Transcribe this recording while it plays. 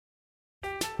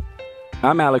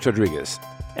I'm Alex Rodriguez.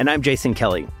 And I'm Jason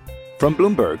Kelly. From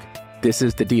Bloomberg, this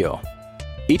is The Deal.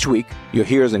 Each week, you'll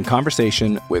hear us in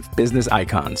conversation with business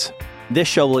icons. This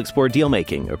show will explore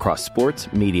deal-making across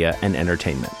sports, media, and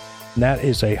entertainment. That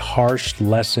is a harsh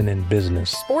lesson in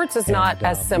business. Sports is not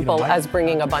as simple as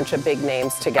bringing a bunch of big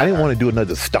names together. I didn't want to do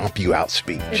another stomp you out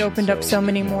speech. It opened up so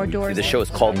many more doors. The show is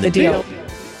called The Deal.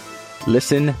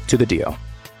 Listen to The Deal.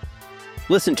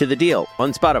 Listen to The Deal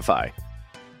on Spotify.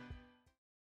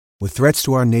 With threats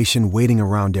to our nation waiting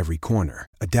around every corner,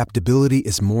 adaptability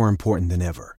is more important than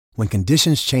ever. When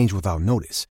conditions change without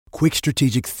notice, quick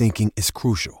strategic thinking is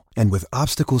crucial. And with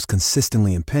obstacles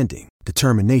consistently impending,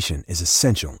 determination is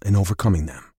essential in overcoming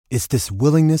them. It's this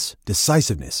willingness,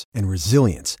 decisiveness, and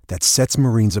resilience that sets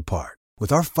Marines apart.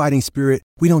 With our fighting spirit,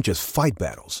 we don't just fight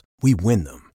battles, we win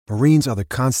them. Marines are the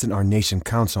constant our nation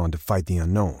counts on to fight the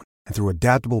unknown. And through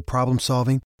adaptable problem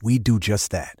solving, we do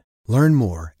just that. Learn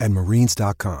more at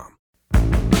marines.com.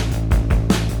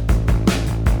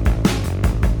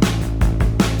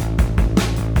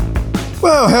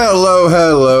 Well,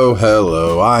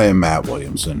 hello. I am Matt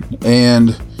Williamson,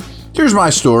 and here's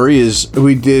my story.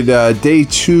 We did day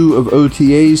 2 of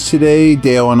OTAs today.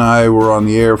 Dale and I were on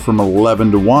the air from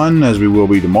 11 to 1, as we will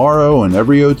be tomorrow and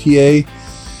every OTA.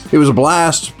 It was a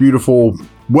blast, beautiful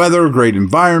weather, great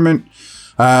environment.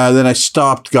 Then I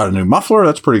stopped, got a new muffler.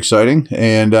 That's pretty exciting,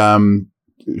 and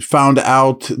found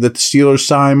out that the Steelers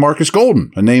signed Marcus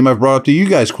Golden, a name I've brought up to you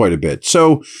guys quite a bit.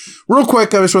 So real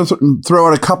quick, I just want to throw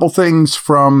out a couple things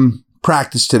from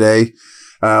practice today.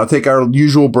 I'll take our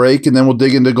usual break, and then we'll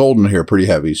dig into Golden here pretty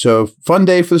heavy. So fun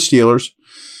day for the Steelers.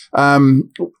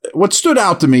 What stood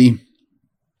out to me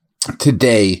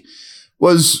today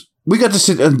was we got to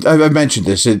sit, I mentioned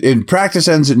this, in practice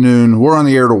ends at noon. We're on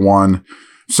the air to 1.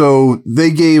 So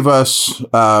they gave us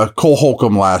Cole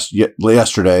Holcomb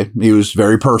yesterday. He was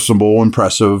very personable,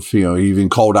 impressive. You know, he even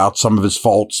called out some of his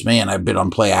faults. Man, I've been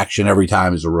on play action every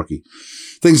time as a rookie.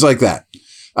 Things like that.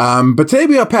 But today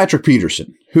we have Patrick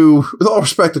Peterson, who, with all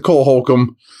respect to Cole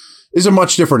Holcomb, is a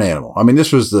much different animal. I mean,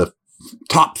 this was the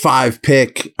top 5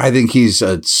 pick. I think he's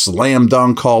a slam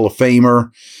dunk Hall of Famer.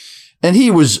 And he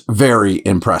was very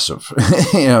impressive.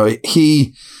 You know,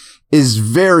 he is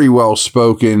very well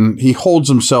spoken. He holds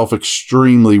himself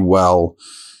extremely well.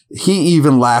 He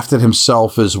even laughed at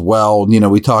himself as well. You know,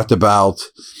 we talked about,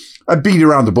 I beat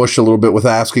around the bush a little bit with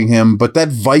asking him, but that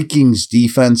Vikings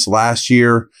defense last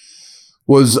year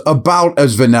was about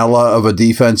as vanilla of a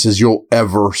defense as you'll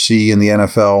ever see in the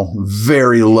NFL.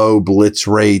 Very low blitz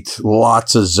rate,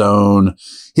 lots of zone.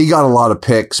 He got a lot of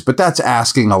picks, but that's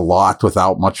asking a lot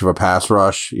without much of a pass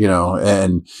rush, you know,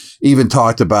 and even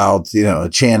talked about, you know,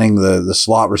 Channing, the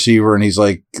slot receiver. And he's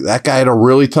like, that guy had a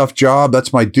really tough job.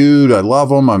 That's my dude. I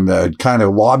love him. I'm kind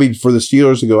of lobbied for the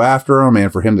Steelers to go after him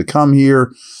and for him to come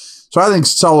here. So I think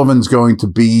Sullivan's going to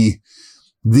be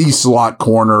the slot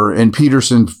corner, and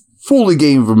Peterson fully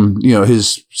gave him, you know,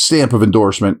 his stamp of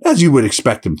endorsement, as you would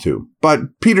expect him to.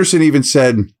 But Peterson even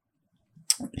said,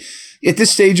 at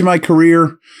this stage of my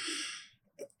career,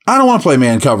 I don't want to play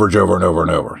man coverage over and over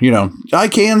and over. You know, I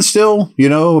can still, you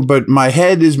know, but my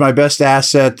head is my best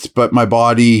asset, but my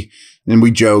body, and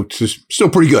we joked, is still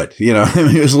pretty good. You know, I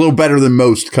mean, it was a little better than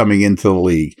most coming into the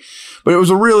league. But it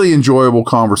was a really enjoyable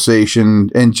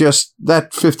conversation, and just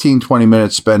that 15, 20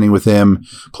 minutes spending with him,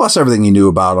 plus everything he knew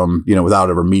about him, you know, without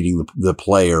ever meeting the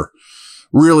player,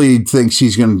 really thinks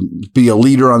he's going to be a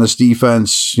leader on this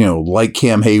defense, you know, like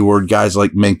Cam Hayward, guys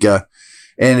like Minka,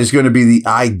 and is going to be the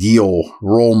ideal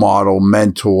role model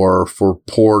mentor for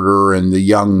Porter and the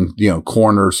young, you know,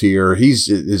 corners here. He's,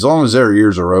 as long as their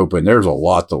ears are open, there's a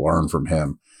lot to learn from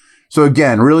him. So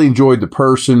again, really enjoyed the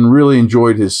person, really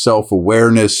enjoyed his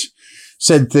self-awareness,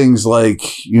 said things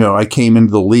like, you know, I came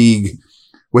into the league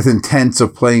with intents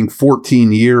of playing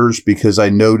 14 years because I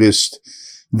noticed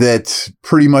that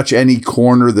pretty much any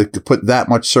corner that could put that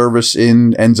much service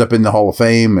in ends up in the Hall of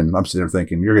Fame. And I'm sitting there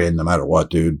thinking, you're in no matter what,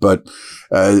 dude. But,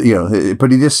 you know,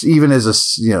 but he just, even as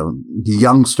a, you know,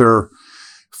 youngster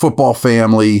football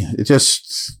family, it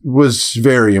just was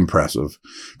very impressive.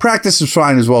 Practice is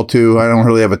fine as well, too. I don't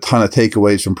really have a ton of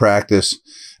takeaways from practice,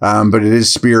 but it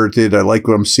is spirited. I like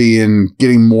what I'm seeing,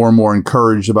 getting more and more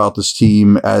encouraged about this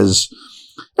team, as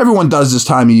everyone does this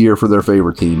time of year for their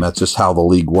favorite team. That's just how the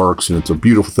league works, and it's a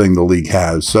beautiful thing the league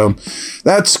has. So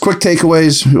that's quick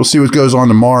takeaways. We'll see what goes on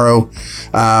tomorrow.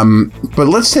 But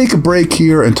let's take a break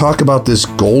here and talk about this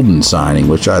Golden signing,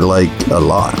 which I like a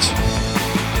lot.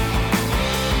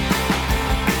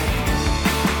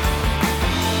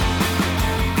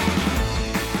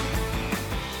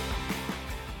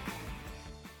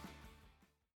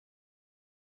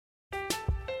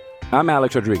 I'm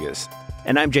Alex Rodriguez.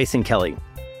 And I'm Jason Kelly.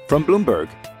 From Bloomberg,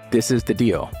 this is The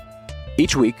Deal.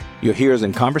 Each week, you'll hear us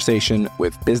in conversation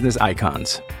with business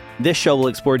icons. This show will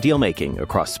explore deal-making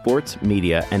across sports,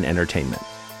 media, and entertainment.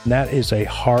 That is a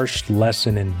harsh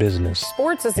lesson in business.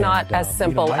 Sports is not as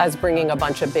simple as bringing a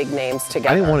bunch of big names together.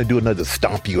 I didn't want to do another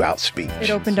stomp you out speech.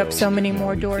 It opened up so many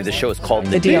more doors. The show is called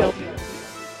The Deal.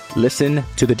 Listen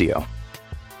to The Deal.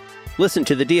 Listen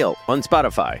to The Deal on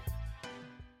Spotify.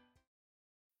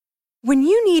 When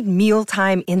you need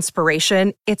mealtime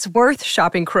inspiration, it's worth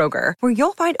shopping Kroger, where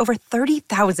you'll find over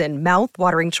 30,000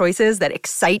 mouth-watering choices that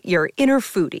excite your inner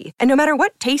foodie. And no matter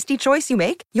what tasty choice you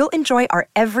make, you'll enjoy our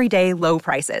everyday low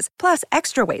prices, plus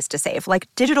extra ways to save, like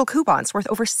digital coupons worth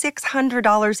over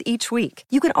 $600 each week.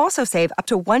 You can also save up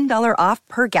to $1 off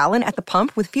per gallon at the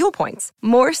pump with fuel points.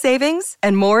 More savings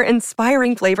and more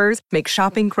inspiring flavors make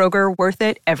shopping Kroger worth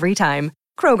it every time.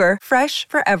 Kroger, fresh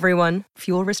for everyone.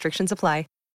 Fuel restrictions apply.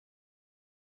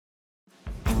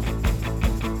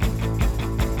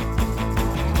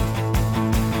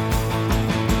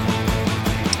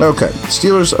 Okay,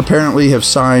 Steelers apparently have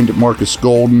signed Marcus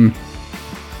Golden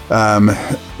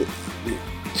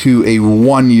to a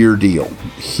one-year deal.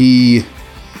 He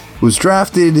was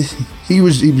drafted. He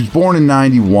was born in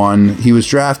 91. He was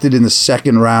drafted in the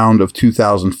second round of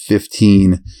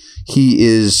 2015. He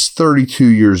is 32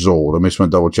 years old. I just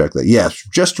want to double check that. Yes,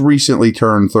 just recently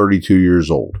turned 32 years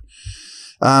old.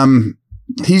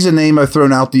 He's a name I've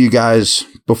thrown out to you guys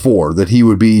before that he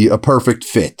would be a perfect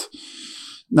fit.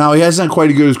 Now, he hasn't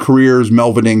quite as good a career as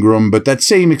Melvin Ingram, but that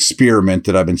same experiment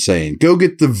that I've been saying, go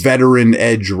get the veteran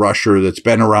edge rusher that's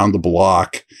been around the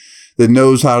block, that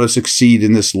knows how to succeed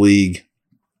in this league.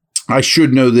 I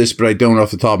should know this, but I don't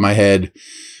off the top of my head.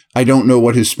 I don't know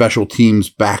what his special teams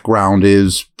background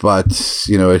is, but,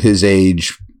 you know, at his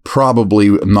age, probably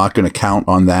I'm not going to count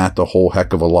on that a whole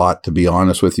heck of a lot, to be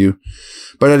honest with you.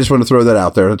 But I just want to throw that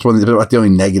out there. That's the only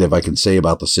negative I can say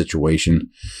about the situation.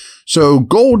 So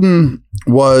Golden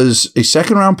was a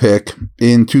second-round pick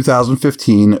in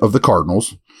 2015 of the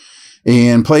Cardinals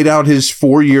and played out his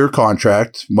 4-year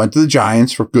contract, went to the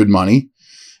Giants for good money,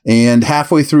 and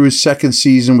halfway through his second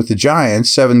season with the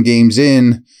Giants, 7 games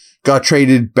in, got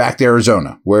traded back to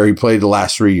Arizona, where he played the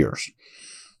last 3 years.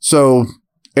 So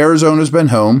Arizona's been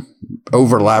home.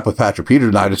 Overlap with Patrick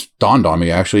Peterson. I just dawned on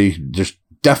me, actually, just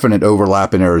definite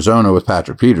overlap in Arizona with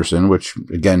Patrick Peterson, which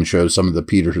again shows some of the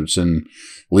Peterson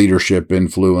leadership,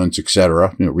 influence,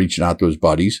 etc., reaching out to his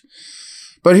buddies.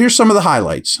 But here's some of the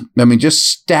highlights. I mean,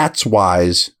 just stats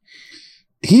wise,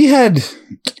 he had,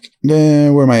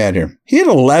 where am I at here? He had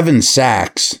 11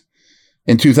 sacks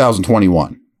in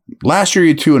 2021. Last year he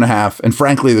had 2.5, and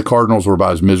frankly, the Cardinals were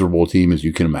about as miserable a team as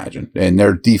you can imagine. And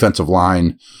their defensive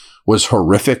line was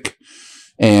horrific.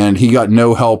 And he got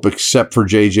no help except for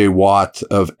J.J. Watt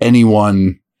of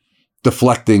anyone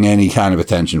deflecting any kind of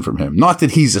attention from him. Not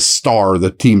that he's a star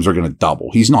that teams are going to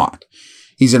double. He's not.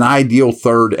 He's an ideal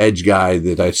third edge guy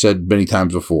that I've said many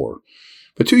times before.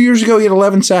 But 2 years ago, he had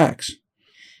 11 sacks.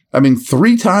 I mean,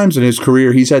 3 times in his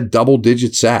career, he's had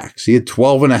double-digit sacks. He had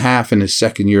 12.5 in his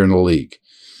second year in the league.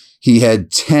 He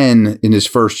had 10 in his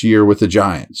first year with the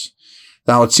Giants.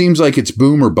 Now, it seems like it's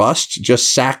boom or bust,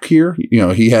 just sack here.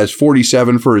 He has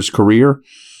 47 for his career,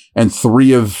 and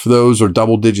 3 of those are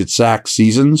double-digit sack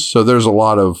seasons. So there's a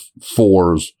lot of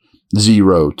 4s,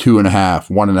 0, 2.5,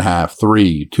 1.5,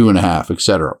 3, 2.5,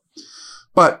 etc.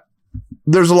 But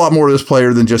there's a lot more to this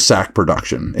player than just sack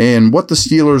production. And what the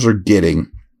Steelers are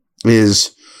getting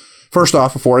is, first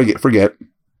off, before I forget,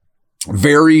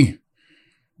 very,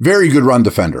 very good run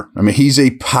defender. I mean, he's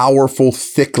a powerful,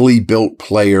 thickly built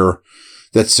player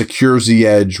that secures the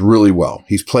edge really well.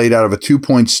 He's played out of a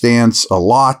 2-point stance a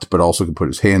lot, but also can put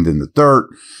his hand in the dirt.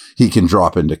 He can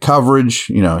drop into coverage.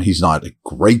 He's not a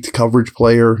great coverage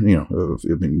player,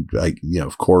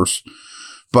 of course,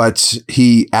 but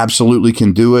he absolutely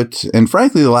can do it. And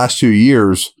frankly, the last 2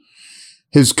 years,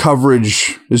 his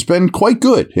coverage has been quite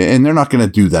good. And they're not going to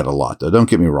do that a lot, though. Don't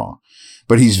get me wrong.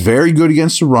 But he's very good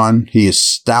against the run. He is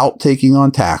stout taking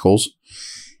on tackles.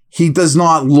 He does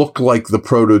not look like the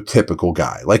prototypical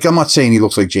guy. Like, I'm not saying he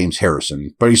looks like James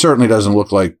Harrison, but he certainly doesn't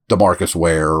look like DeMarcus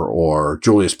Ware or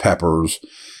Julius Peppers.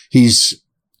 He's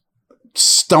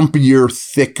stumpier,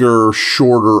 thicker,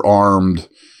 shorter armed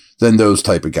than those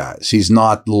type of guys. He's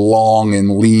not long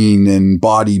and lean and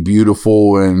body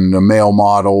beautiful and a male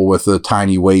model with a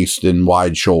tiny waist and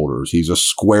wide shoulders. He's a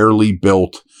squarely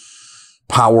built,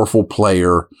 powerful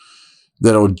player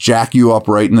that'll jack you up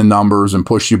right in the numbers and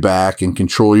push you back and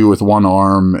control you with one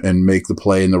arm and make the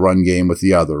play in the run game with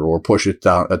the other, or push it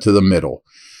down to the middle.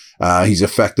 He's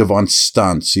effective on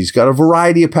stunts. He's got a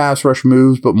variety of pass rush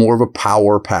moves, but more of a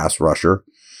power pass rusher.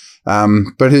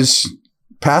 But his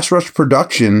pass rush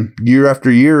production year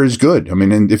after year is good. I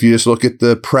mean, and if you just look at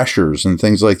the pressures and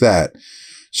things like that.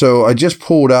 So I just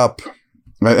pulled up,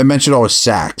 I mentioned all his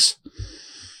sacks.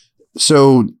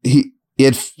 So he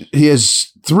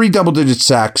has 3 double-digit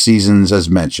sack seasons, as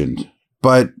mentioned.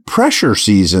 But pressure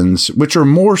seasons, which are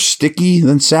more sticky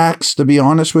than sacks, to be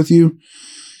honest with you,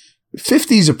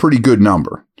 50 is a pretty good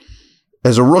number.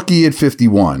 As a rookie, he had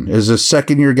 51. As a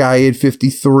second-year guy, he had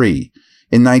 53.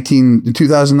 In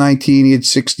 2019, he had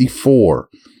 64,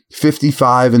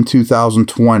 55 in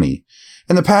 2020.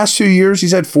 In the past 2 years,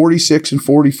 he's had 46 and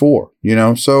 44,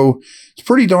 so it's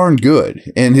pretty darn good.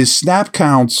 And his snap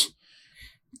counts,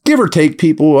 give or take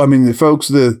people, I mean,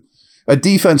 a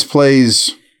defense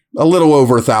plays a little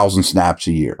over 1,000 snaps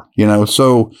a year,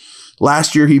 so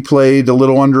last year he played a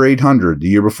little under 800. The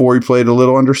year before he played a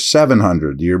little under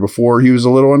 700. The year before he was a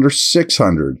little under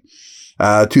 600.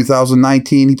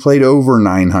 2019, he played over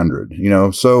 900,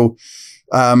 so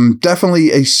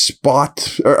definitely a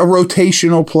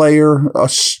rotational player, a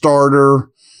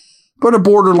starter, but a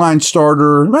borderline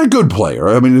starter, a good player.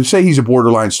 I mean, to say he's a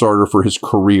borderline starter for his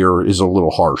career is a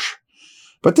little harsh,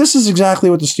 but this is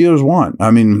exactly what the Steelers want. I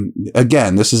mean,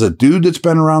 again, this is a dude that's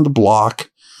been around the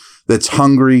block, that's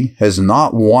hungry, has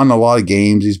not won a lot of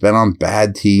games. He's been on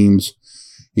bad teams.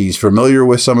 He's familiar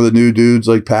with some of the new dudes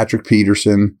like Patrick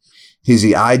Peterson. He's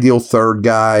the ideal third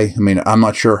guy. I mean, I'm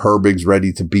not sure Herbig's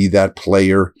ready to be that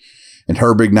player. And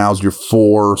Herbig now's your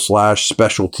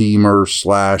 4/special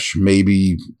teamer /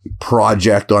 maybe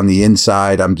project on the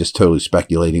inside. I'm just totally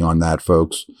speculating on that,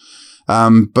 folks.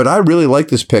 But I really like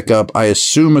this pickup. I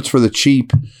assume it's for the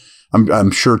cheap.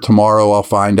 I'm sure tomorrow I'll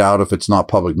find out, if it's not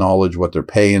public knowledge, what they're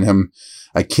paying him.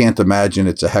 I can't imagine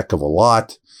it's a heck of a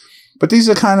lot. But these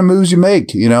are the kind of moves you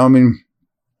make, I mean,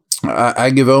 I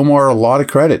give Omar a lot of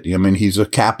credit. I mean, he's a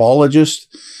capologist,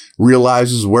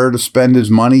 realizes where to spend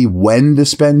his money, when to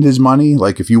spend his money.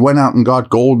 Like if you went out and got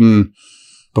Golden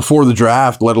before the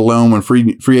draft, let alone when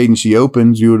free agency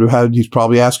opens, you would have had, he's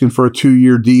probably asking for a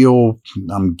 2-year deal.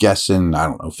 I'm guessing, I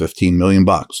don't know, $15 million.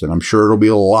 And I'm sure it'll be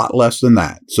a lot less than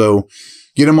that. So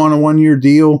get him on a 1-year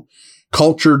deal.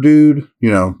 Culture dude,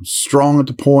 strong at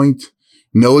the point,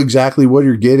 know exactly what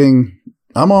you're getting.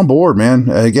 I'm on board, man.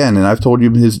 Again, and I've told you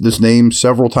this name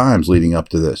several times leading up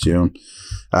to this, So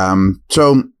I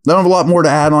don't have a lot more to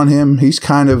add on him. He's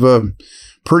kind of a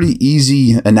pretty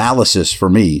easy analysis for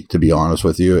me, to be honest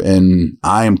with you, and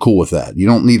I am cool with that. You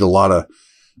don't need a lot of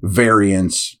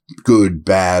variance, good,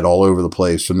 bad, all over the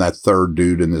place from that third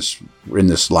dude in this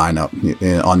lineup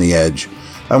on the edge.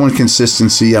 I want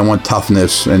consistency, I want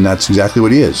toughness, and that's exactly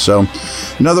what he is. So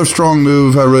another strong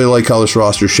move. I really like how this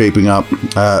roster is shaping up.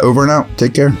 Over and out.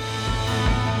 Take care.